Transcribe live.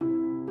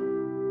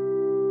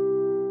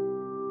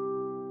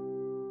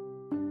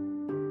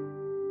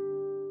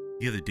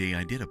The other day,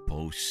 I did a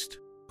post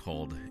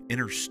called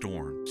Inner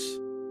Storms.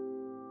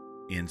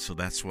 And so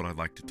that's what I'd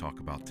like to talk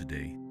about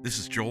today. This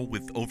is Joel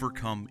with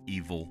Overcome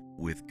Evil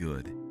with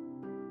Good.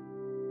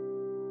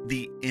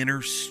 The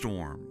inner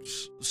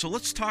storms. So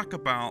let's talk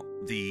about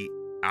the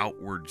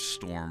outward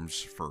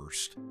storms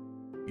first.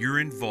 You're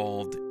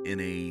involved in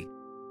a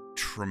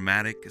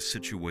traumatic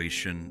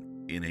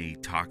situation, in a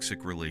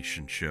toxic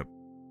relationship,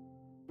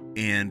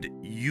 and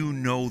you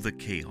know the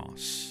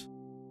chaos.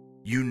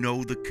 You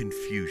know the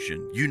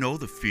confusion. You know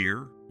the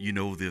fear. You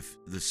know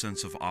the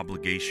sense of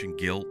obligation,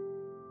 guilt.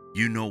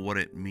 You know what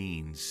it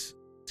means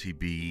to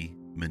be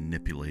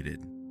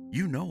manipulated.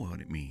 You know what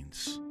it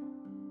means.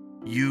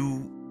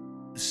 You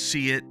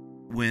see it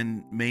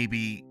when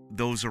maybe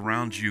those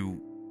around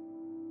you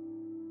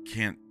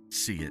can't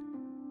see it.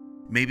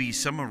 Maybe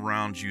some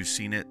around you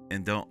seen it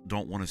and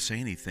don't want to say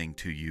anything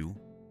to you.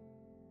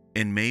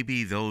 And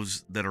maybe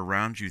those that are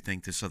around you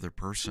think this other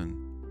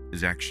person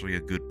is actually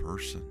a good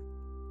person.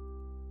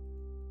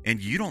 And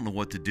you don't know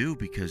what to do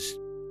because,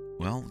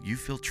 well, you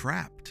feel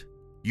trapped.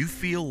 You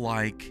feel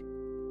like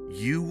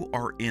you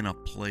are in a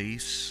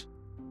place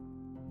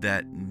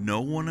that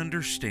no one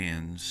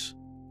understands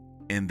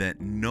and that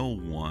no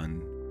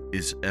one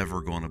is ever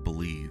going to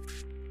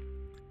believe.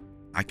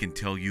 I can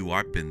tell you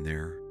I've been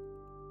there,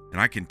 and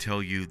I can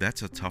tell you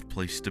that's a tough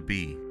place to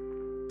be.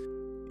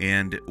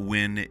 And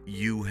when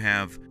you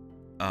have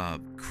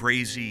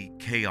crazy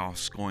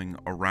chaos going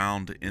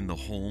around in the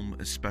home,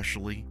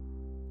 especially,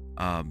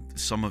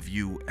 some of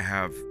you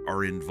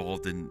are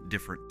involved in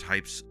different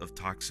types of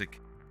toxic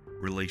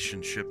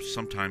relationships.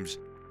 Sometimes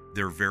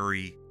they're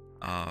very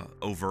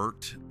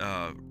overt,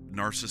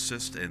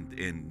 narcissist,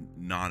 and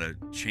not a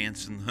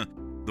chance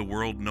in the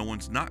world. No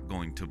one's not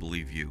going to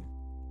believe you.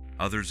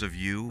 Others of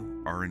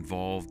you are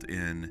involved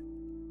in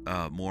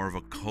more of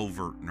a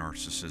covert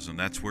narcissism.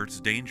 That's where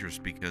it's dangerous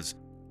because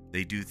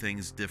they do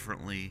things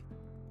differently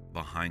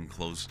behind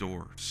closed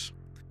doors.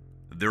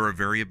 They're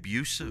very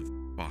abusive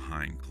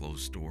behind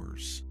closed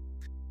doors.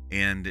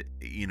 And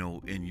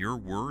you're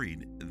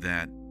worried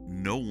that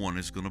no one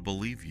is going to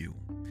believe you.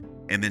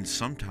 And then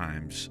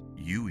sometimes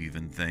you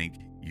even think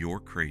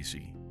you're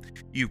crazy.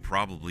 You've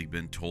probably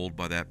been told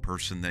by that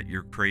person that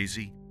you're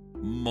crazy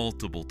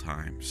multiple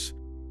times.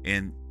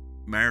 And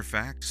matter of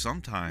fact,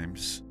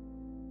 sometimes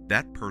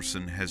that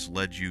person has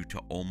led you to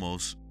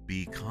almost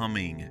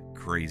becoming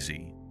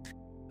crazy.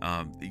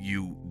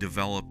 You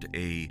developed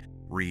a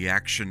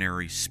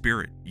reactionary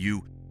spirit.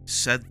 You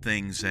said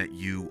things that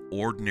you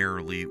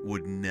ordinarily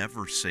would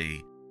never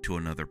say to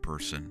another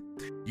person.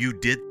 You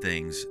did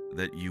things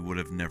that you would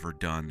have never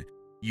done.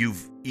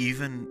 You've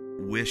even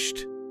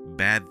wished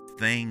bad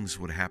things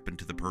would happen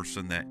to the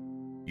person that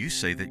you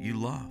say that you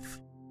love.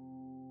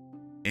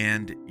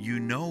 And you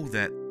know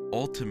that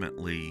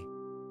ultimately,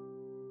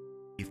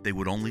 if they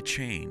would only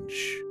change,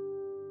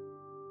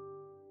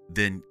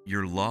 then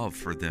your love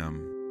for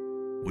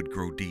them would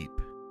grow deep.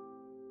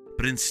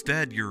 But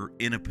instead, you're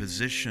in a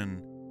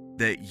position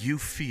that you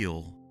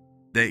feel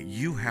that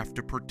you have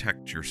to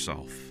protect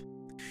yourself.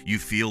 You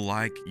feel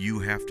like you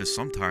have to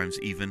sometimes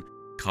even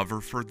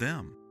cover for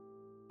them.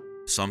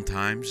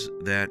 Sometimes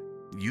that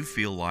you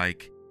feel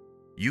like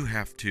you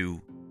have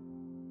to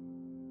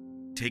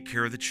take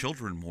care of the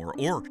children more,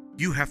 or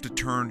you have to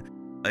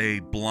turn a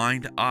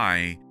blind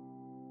eye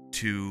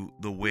to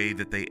the way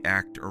that they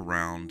act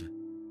around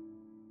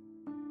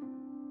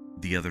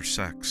the other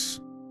sex.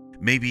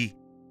 Maybe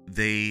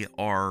they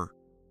are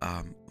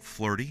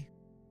flirty.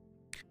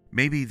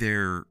 Maybe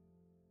they're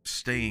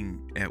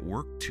staying at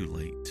work too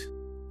late.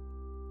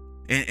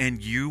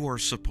 And you are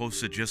supposed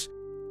to just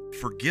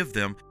forgive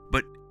them.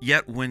 But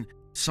yet when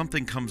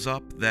something comes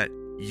up that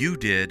you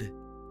did,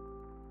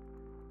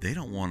 they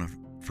don't want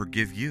to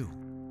forgive you.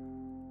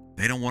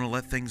 They don't want to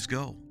let things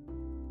go.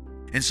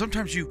 And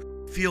sometimes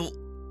you feel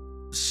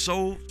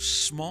so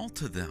small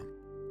to them.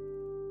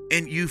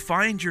 And you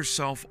find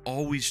yourself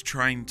always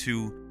trying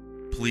to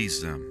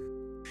please them.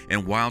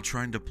 And while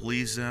trying to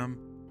please them,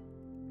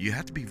 you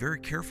have to be very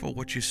careful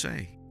what you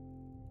say.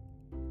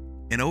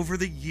 And over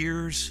the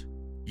years,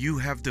 you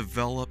have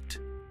developed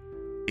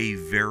a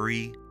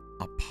very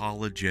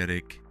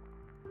apologetic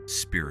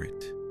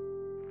spirit.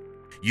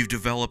 You've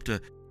developed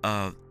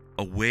a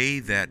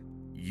way that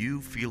you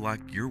feel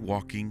like you're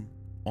walking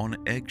on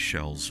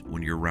eggshells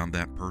when you're around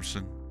that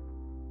person.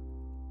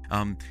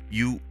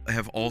 You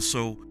have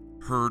also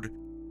heard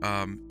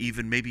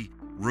even maybe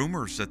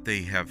rumors that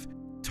they have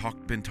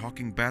been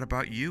talking bad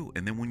about you,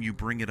 and then when you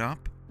bring it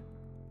up,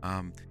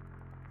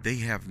 they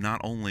have not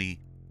only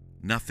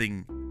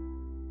nothing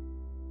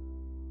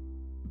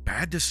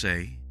bad to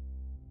say,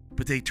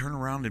 but they turn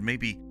around and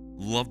maybe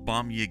love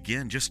bomb you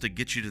again just to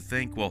get you to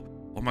think, well,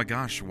 oh my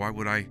gosh, why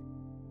would I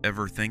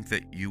ever think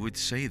that you would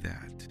say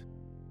that?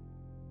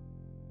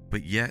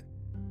 But yet,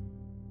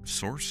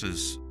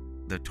 sources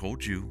that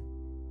told you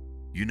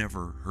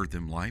never heard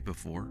them lie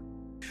before.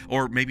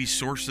 Or maybe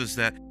sources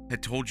that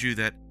had told you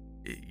that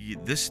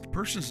this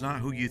person's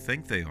not who you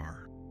think they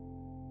are.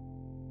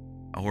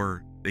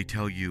 Or they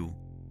tell you,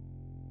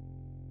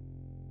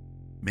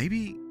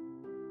 maybe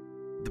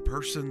the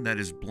person that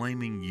is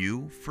blaming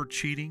you for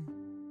cheating,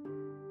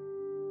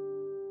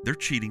 they're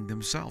cheating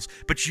themselves.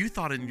 But you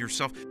thought in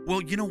yourself,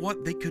 well, you know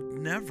what? They could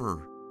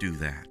never do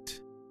that.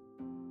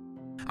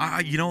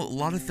 A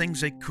lot of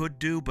things they could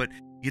do, but,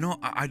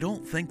 I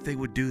don't think they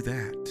would do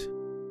that.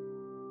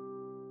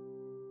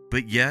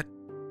 But yet,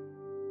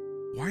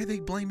 why are they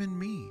blaming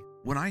me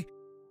when I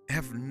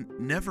have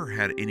never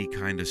had any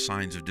kind of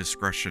signs of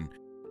discretion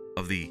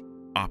of the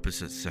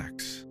opposite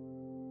sex?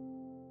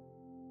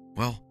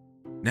 Well,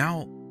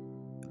 now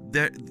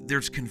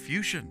there's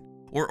confusion.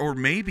 Or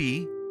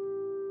maybe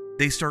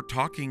they start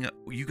talking,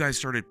 you guys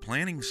started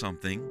planning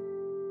something,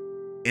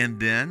 and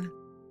then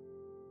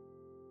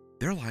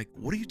they're like,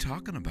 what are you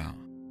talking about?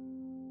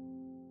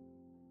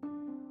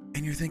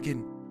 And you're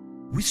thinking,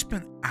 we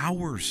spent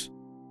hours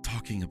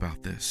talking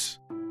about this,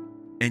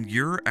 and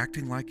you're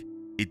acting like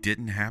it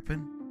didn't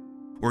happen?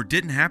 Or it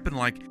didn't happen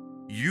like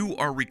you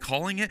are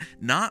recalling it,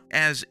 not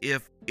as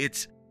if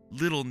it's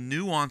little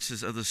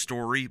nuances of the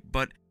story,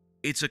 but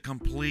it's a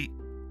complete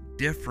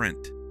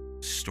different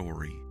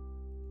story.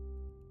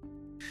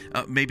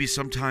 Maybe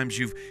sometimes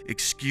you've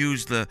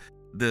excused the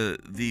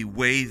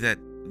way that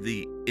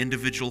the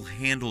individual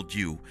handled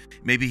you.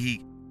 Maybe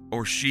he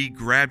or she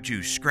grabbed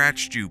you,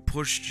 scratched you,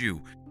 pushed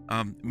you.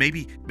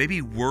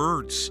 Maybe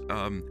words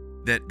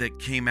that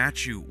came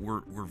at you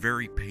were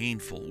very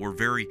painful, were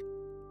very,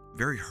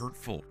 very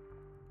hurtful.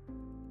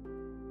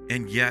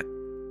 And yet,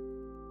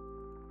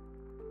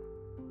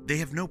 they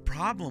have no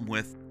problem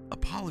with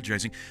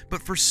apologizing.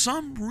 But for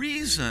some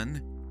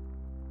reason,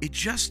 it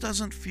just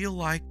doesn't feel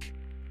like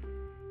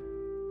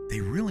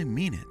they really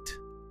mean it.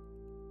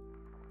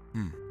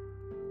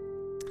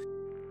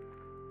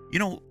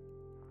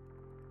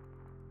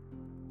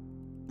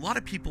 A lot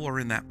of people are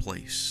in that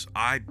place.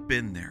 I've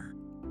been there.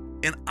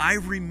 And I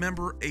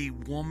remember a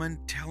woman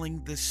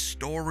telling this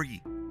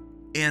story.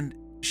 And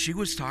she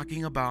was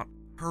talking about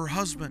her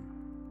husband.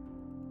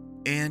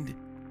 And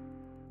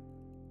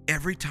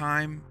every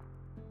time,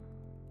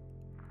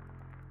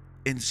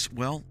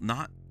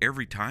 not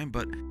every time,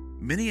 but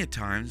many a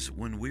times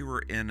when we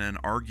were in an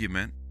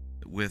argument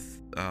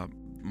with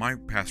my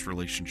past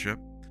relationship,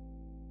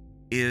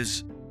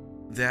 is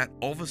that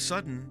all of a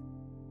sudden,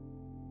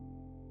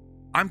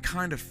 I'm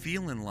kind of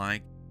feeling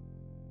like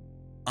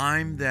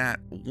I'm that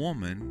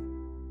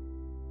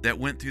woman that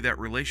went through that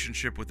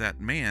relationship with that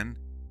man,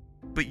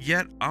 but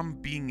yet I'm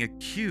being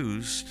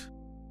accused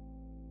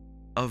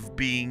of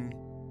being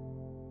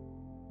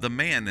the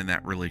man in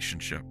that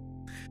relationship.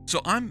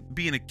 So I'm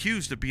being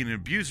accused of being an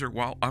abuser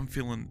while I'm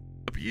feeling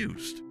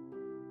abused.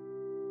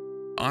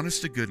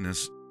 Honest to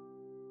goodness,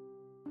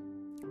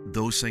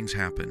 those things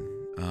happen.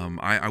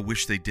 I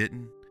wish they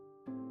didn't.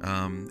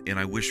 And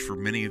I wish for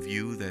many of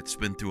you that's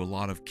been through a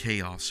lot of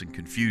chaos and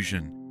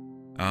confusion,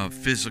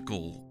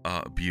 physical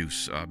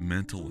abuse,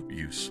 mental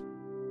abuse,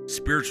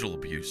 spiritual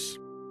abuse.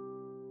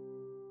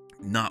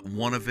 Not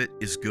one of it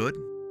is good,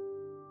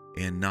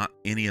 and not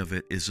any of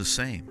it is the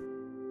same,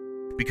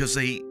 because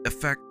they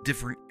affect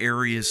different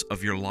areas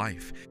of your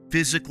life.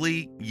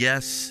 Physically,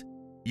 yes,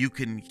 you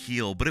can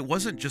heal, but it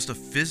wasn't just a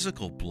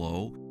physical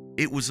blow.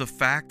 It was the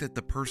fact that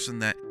the person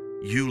that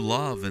you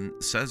love and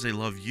says they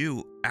love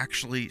you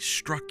actually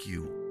struck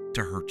you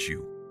to hurt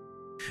you.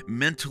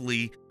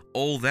 Mentally,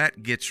 all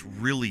that gets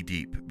really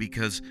deep,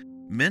 because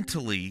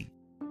mentally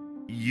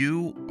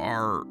you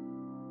are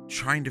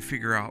trying to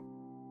figure out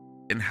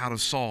and how to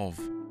solve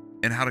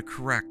and how to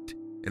correct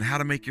and how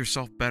to make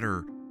yourself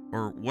better.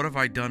 Or what have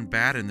I done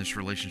bad in this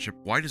relationship?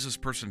 Why does this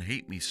person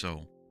hate me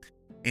so?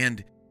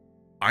 And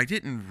I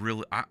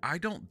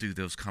don't do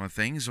those kind of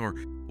things, or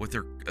what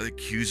they're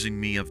accusing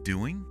me of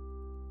doing.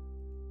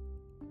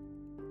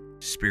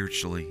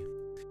 Spiritually,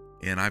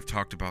 and I've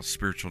talked about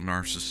spiritual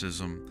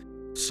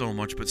narcissism so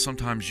much, but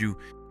sometimes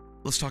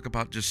let's talk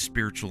about just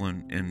spiritual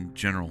in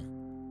general.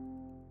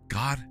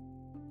 God,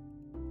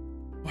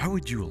 why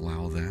would you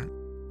allow that?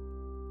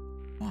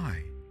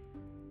 Why?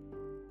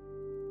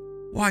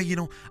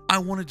 I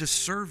wanted to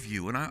serve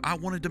you, and I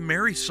wanted to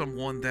marry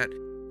someone that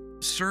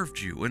served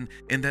you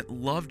and that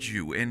loved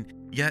you, and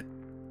yet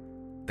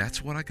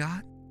that's what I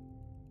got?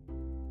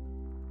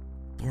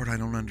 Lord, I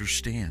don't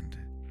understand.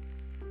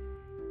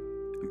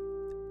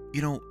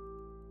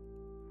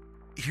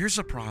 Here's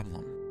a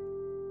problem.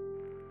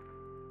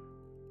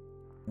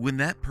 When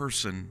that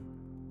person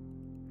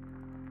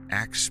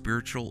acts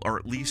spiritual, or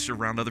at least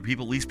around other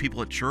people, at least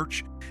people at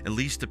church, at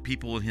least the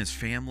people in his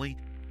family,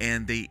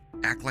 and they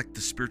act like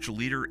the spiritual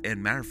leader,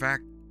 and matter of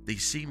fact, they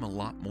seem a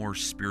lot more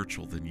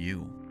spiritual than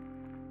you.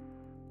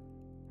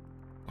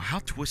 Well, how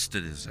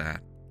twisted is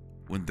that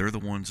when they're the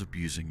ones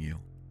abusing you?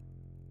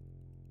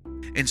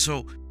 And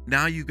so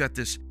now you got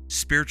this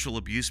spiritual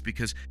abuse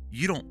because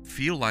you don't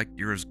feel like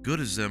you're as good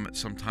as them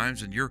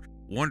sometimes, and you're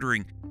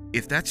wondering,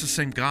 if that's the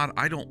same God,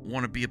 I don't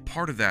want to be a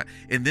part of that.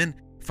 And then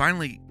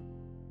finally,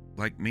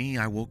 like me,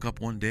 I woke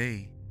up one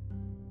day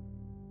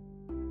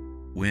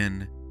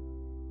when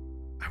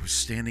I was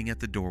standing at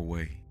the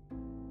doorway,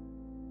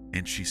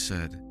 and she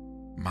said,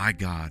 my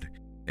God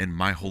and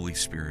my Holy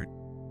Spirit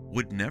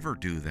would never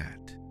do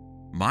that.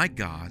 My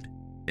God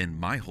and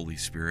my Holy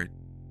Spirit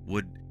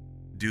would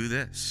do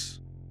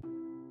this.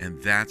 And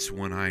that's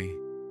when I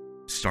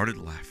started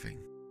laughing.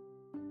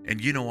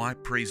 And I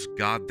praise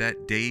God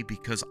that day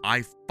because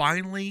I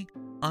finally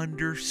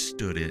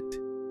understood it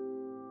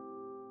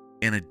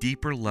in a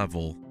deeper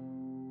level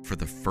for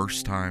the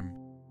first time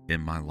in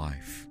my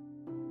life.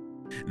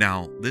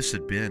 Now, this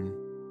had been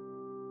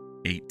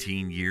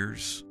 18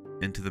 years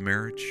into the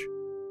marriage,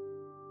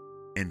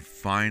 and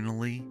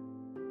finally,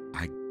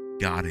 I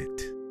got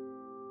it.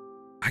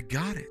 I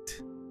got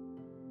it.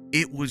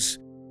 It was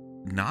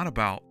not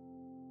about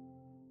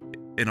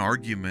an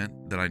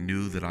argument that I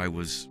knew that I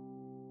was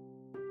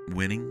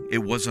winning. It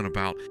wasn't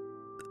about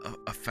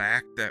a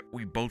fact that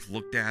we both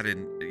looked at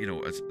and,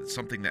 as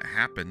something that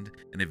happened,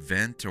 an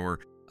event or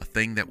a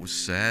thing that was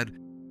said,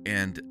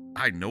 and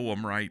I know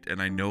I'm right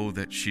and I know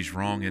that she's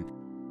wrong.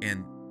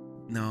 And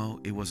no,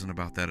 it wasn't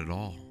about that at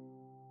all.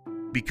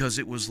 Because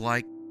it was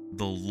like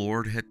the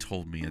Lord had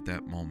told me at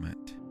that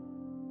moment,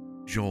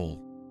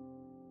 Joel,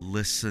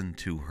 listen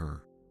to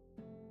her.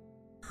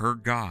 Her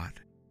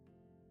God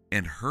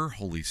and her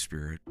Holy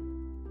Spirit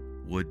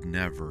would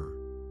never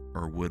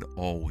or would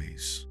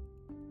always.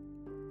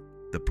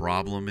 The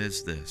problem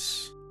is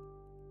this: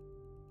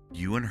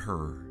 you and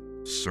her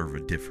serve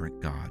a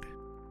different God.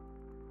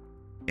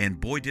 And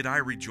boy, did I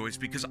rejoice,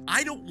 because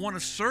I don't want to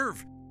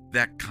serve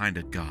that kind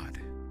of God.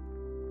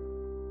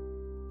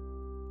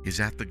 Is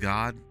that the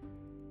God,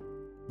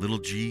 little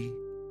g,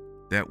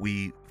 that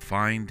we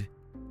find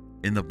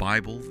in the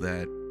Bible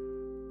that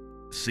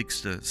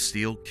seeks to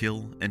steal,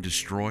 kill, and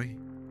destroy?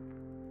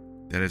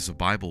 That, as the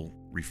Bible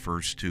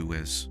refers to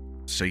as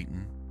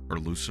Satan or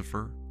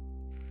Lucifer?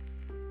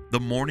 The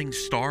morning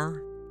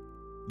star?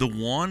 The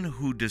one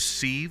who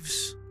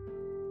deceives?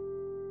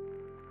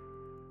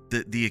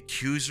 The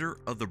accuser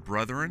of the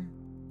brethren?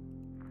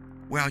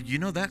 Well,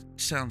 that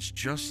sounds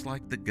just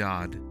like the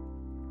God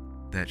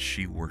that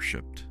she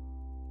worshiped.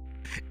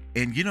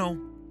 And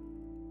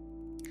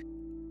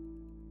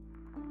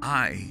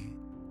I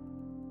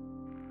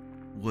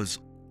was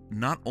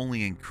not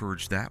only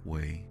encouraged that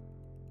way,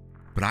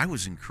 but I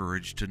was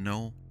encouraged to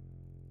know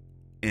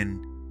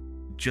and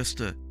just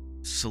to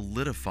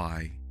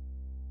solidify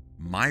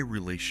my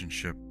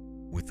relationship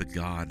with the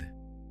God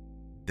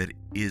that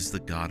is the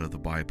God of the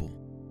Bible.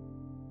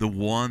 The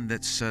one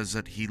that says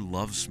that he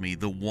loves me,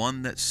 the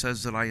one that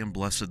says that I am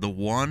blessed, the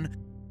one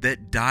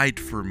that died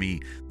for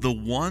me, the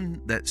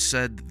one that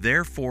said,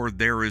 therefore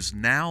there is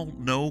now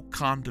no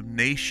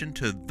condemnation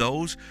to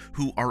those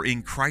who are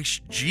in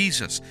Christ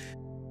Jesus.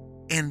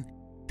 And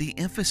the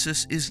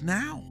emphasis is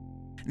now.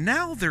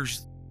 Now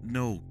there's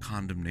no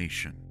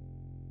condemnation.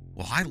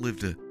 Well, I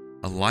lived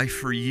a life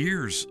for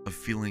years of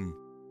feeling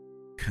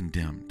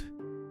condemned.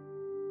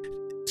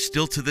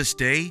 Still to this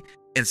day,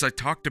 as I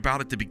talked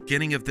about at the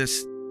beginning of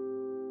this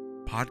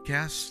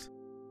podcast,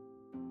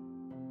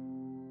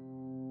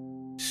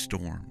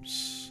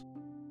 storms.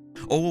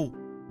 Oh,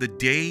 the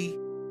day,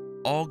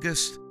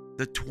 August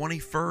the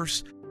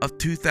 21st of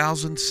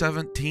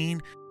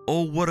 2017.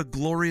 Oh, what a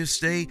glorious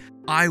day.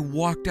 I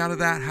walked out of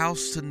that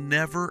house to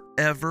never,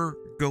 ever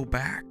go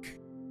back.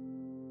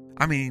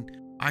 I mean,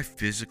 I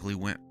physically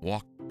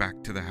walked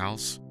back to the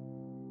house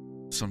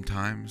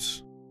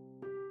sometimes,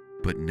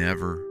 but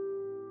never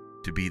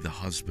to be the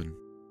husband,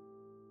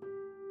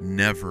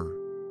 never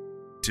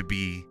to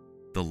be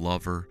the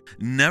lover,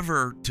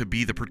 never to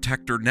be the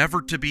protector,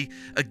 never to be,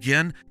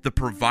 again, the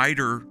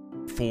provider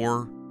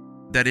for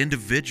that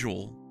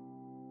individual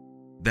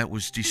that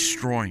was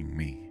destroying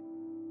me.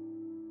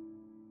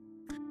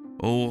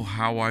 Oh,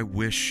 how I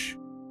wish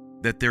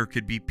that there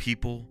could be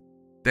people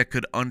that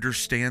could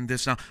understand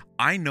this. Now,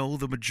 I know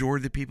the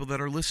majority of the people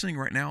that are listening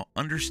right now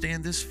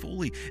understand this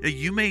fully.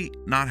 You may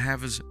not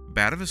have as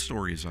bad of a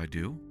story as I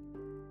do.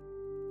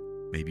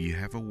 Maybe you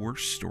have a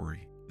worse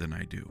story than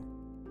I do.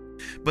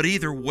 But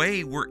either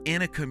way, we're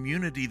in a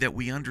community that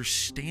we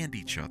understand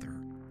each other.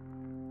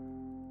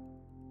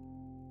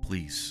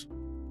 Please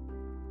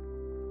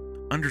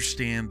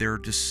understand there are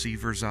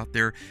deceivers out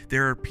there.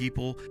 There are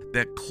people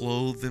that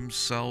clothe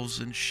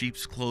themselves in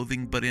sheep's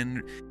clothing, but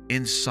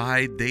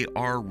inside they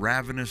are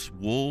ravenous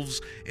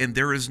wolves. And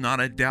there is not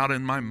a doubt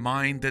in my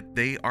mind that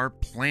they are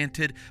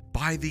planted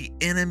by the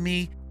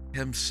enemy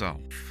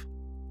himself.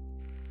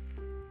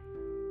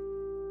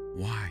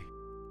 Why?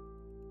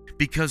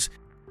 Because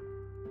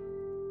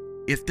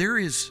if there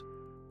is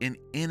an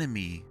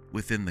enemy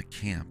within the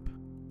camp,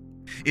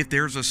 if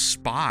there's a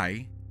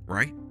spy,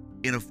 right,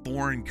 in a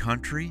foreign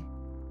country,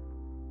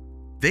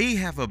 they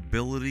have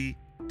ability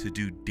to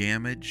do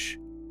damage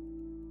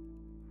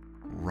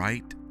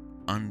right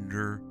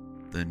under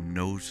the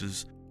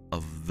noses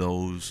of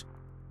those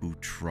who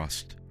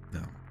trust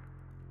them.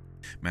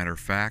 Matter of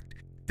fact,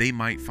 they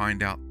might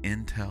find out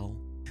intel.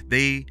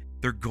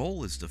 Their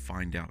goal is to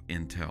find out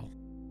intel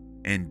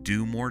and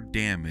do more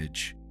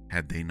damage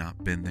had they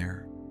not been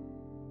there.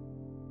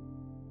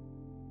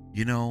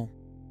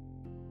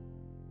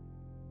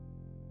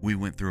 We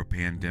went through a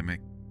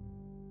pandemic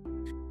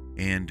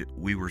and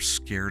we were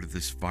scared of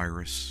this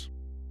virus.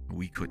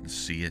 We couldn't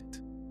see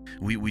it.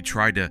 We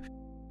tried to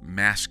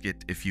mask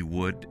it if you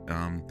would,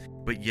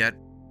 but yet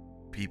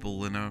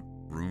people in a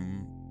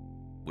room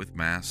with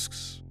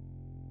masks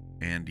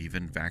and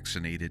even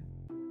vaccinated,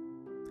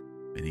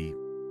 many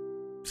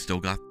still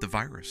got the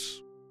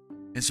virus.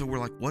 And so we're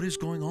like, what is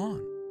going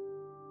on?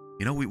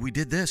 We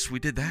did this, we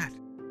did that,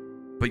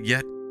 but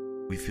yet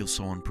we feel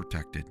so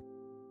unprotected.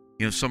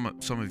 Some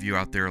of you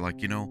out there are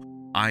like,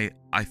 I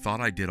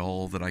thought I did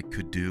all that I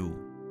could do.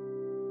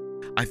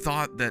 I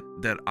thought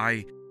that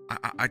I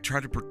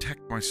tried to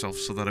protect myself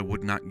so that I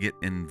would not get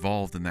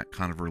involved in that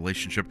kind of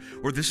relationship.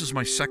 Or this is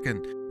my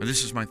second, or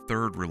this is my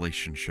third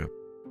relationship.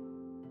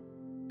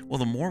 Well,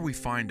 the more we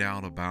find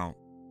out about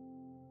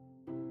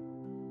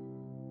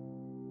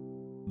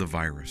the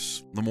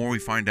virus, the more we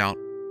find out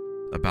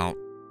about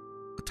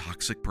a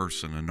toxic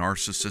person, a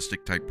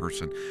narcissistic type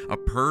person, a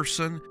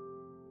person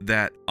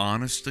that,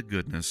 honest to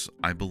goodness,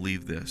 I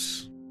believe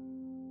this,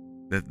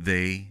 that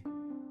they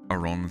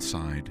are on the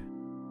side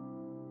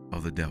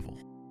of the devil.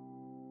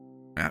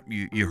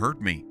 You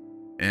heard me,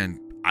 and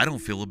I don't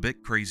feel a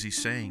bit crazy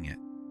saying it,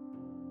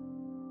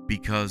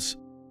 because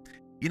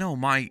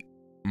my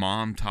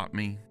mom taught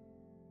me,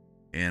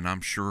 and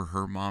I'm sure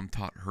her mom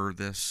taught her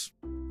this,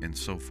 and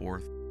so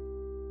forth.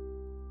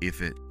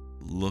 If it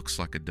looks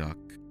like a duck,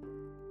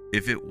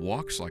 if it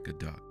walks like a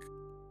duck,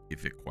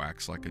 if it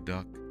quacks like a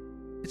duck,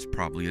 it's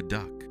probably a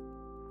duck.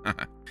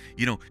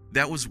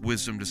 That was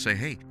wisdom to say,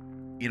 hey,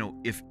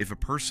 if a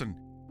person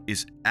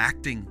is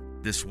acting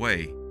this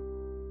way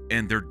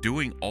and they're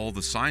doing all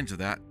the signs of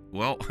that,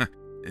 well,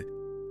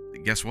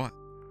 guess what?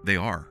 They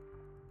are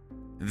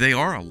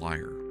a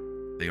liar.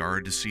 They are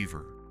a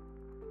deceiver.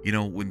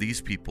 When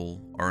these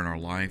people are in our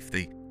life,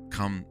 they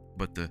come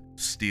but to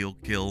steal,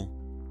 kill,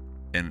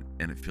 and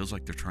it feels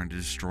like they're trying to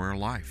destroy our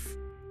life.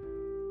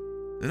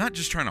 They're not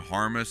just trying to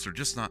harm us. They're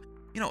just not,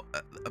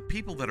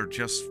 people that are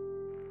just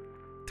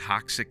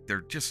toxic. They're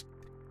just,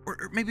 or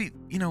maybe,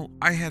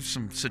 I have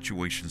some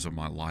situations in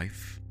my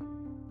life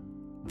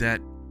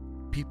that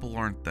people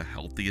aren't the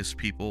healthiest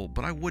people,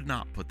 but I would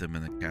not put them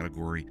in the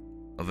category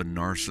of a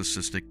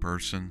narcissistic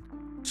person.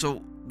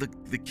 So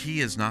the key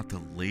is not to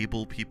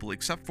label people,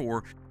 except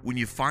for when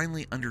you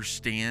finally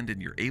understand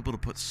and you're able to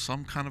put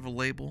some kind of a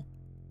label.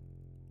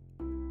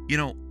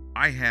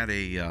 I had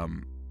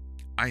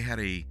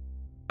a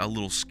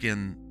little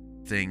skin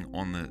thing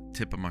on the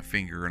tip of my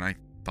finger, and I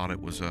thought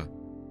it was a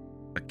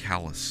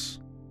callus,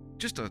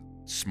 just a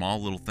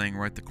small little thing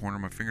right at the corner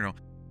of my fingernail.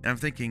 And I'm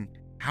thinking,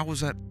 how was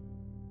that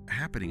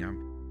happening?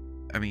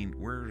 How in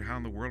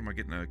the world am I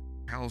getting a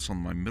callus on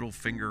my middle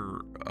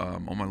finger,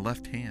 on my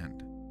left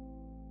hand?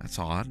 That's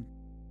odd.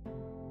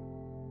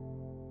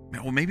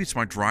 Well, maybe it's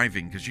my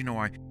driving, because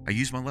I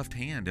use my left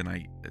hand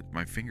and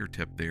my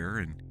fingertip there,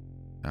 and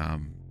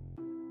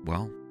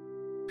well,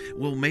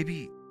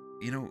 maybe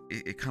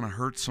it kind of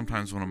hurts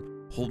sometimes when I'm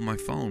holding my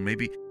phone.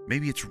 Maybe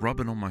it's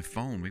rubbing on my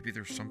phone. Maybe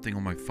there's something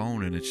on my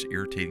phone and it's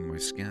irritating my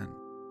skin.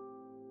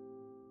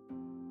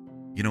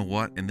 You know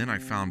what? And then I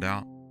found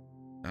out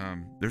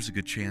there's a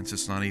good chance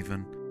it's not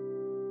even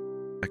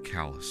a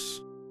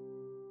callus.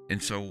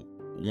 And so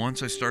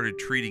once I started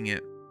treating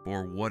it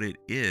for what it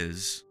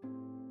is,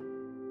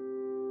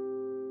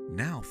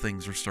 now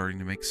things are starting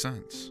to make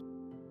sense.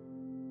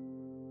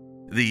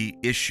 The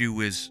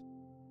issue is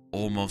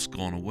almost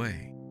gone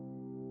away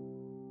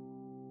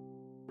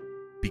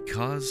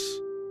because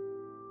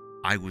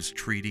I was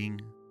treating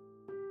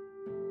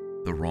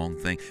the wrong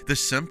thing. The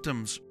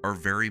symptoms are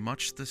very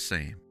much the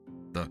same.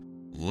 The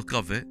look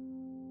of it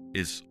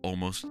is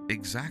almost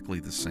exactly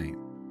the same.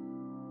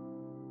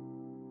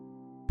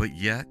 But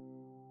yet,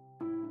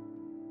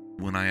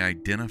 when I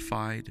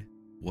identified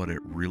what it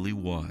really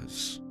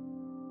was,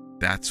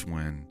 that's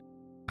when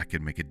I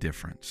could make a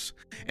difference.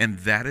 And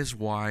that is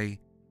why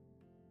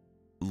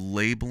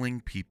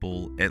labeling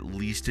people, at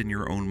least in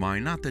your own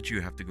mind, not that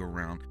you have to go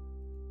around,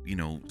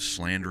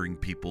 slandering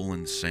people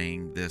and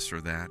saying this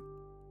or that.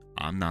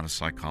 I'm not a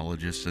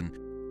psychologist, and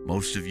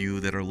most of you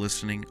that are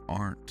listening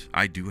aren't.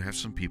 I do have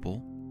some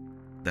people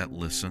that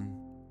listen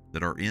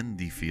that are in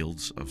the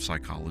fields of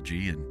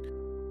psychology, and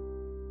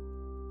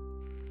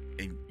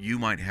you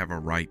might have a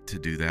right to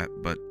do that,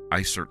 but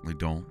I certainly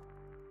don't.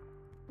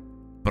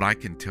 But I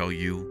can tell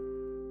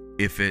you,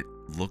 if it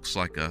looks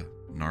like a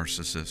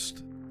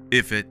narcissist,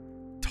 if it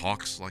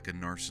talks like a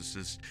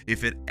narcissist,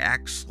 if it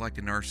acts like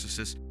a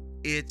narcissist,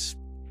 it's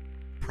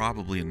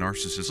probably a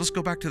narcissist. Let's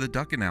go back to the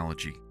duck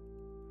analogy.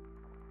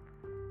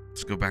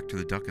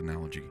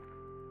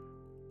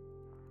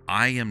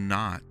 I am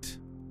not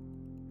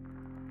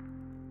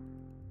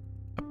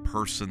a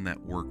person that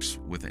works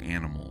with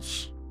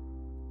animals.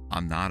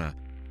 I'm not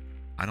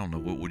I don't know,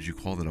 what would you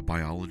call that, a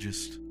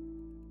biologist?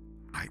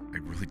 I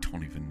really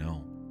don't even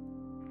know.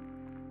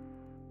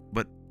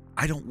 But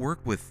I don't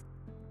work with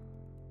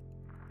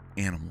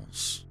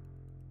animals.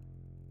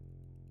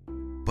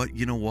 But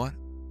you know what?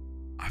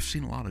 I've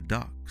seen a lot of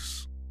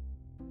ducks.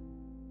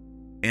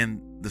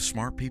 And the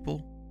smart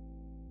people,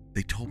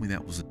 they told me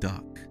that was a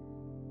duck.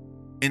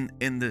 And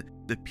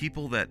the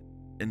people that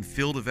in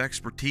field of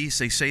expertise,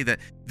 they say that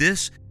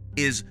this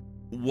is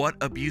what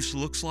abuse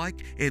looks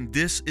like, and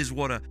this is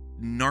what a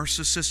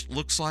narcissist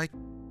looks like,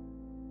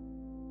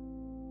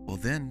 well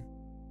then,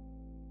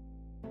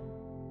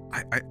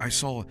 I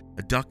saw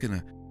a duck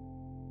in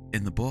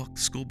the book,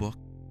 school book,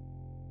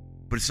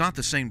 but it's not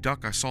the same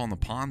duck I saw in the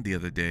pond the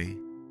other day,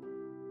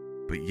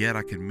 but yet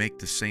I can make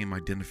the same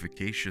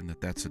identification that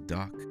that's a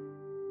duck.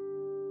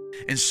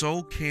 And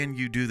so can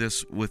you do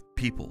this with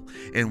people.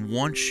 And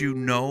once you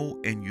know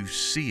and you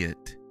see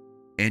it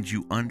and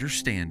you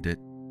understand it,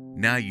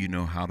 now you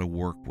know how to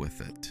work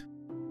with it.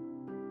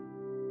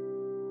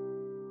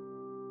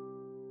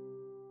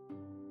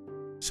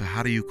 So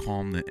how do you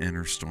calm the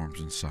inner storms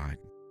inside?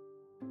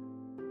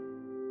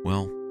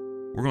 Well,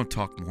 we're going to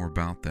talk more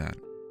about that.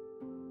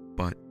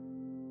 But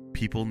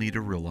people need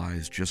to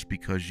realize just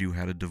because you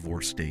had a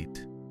divorce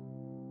date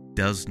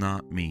does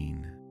not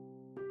mean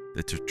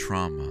that the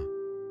trauma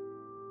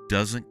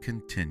doesn't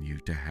continue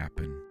to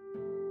happen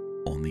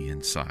on the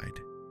inside.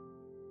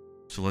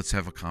 So let's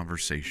have a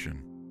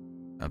conversation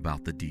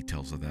about the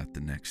details of that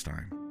the next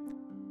time.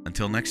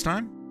 Until next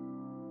time,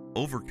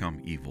 overcome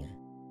evil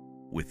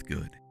with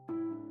good.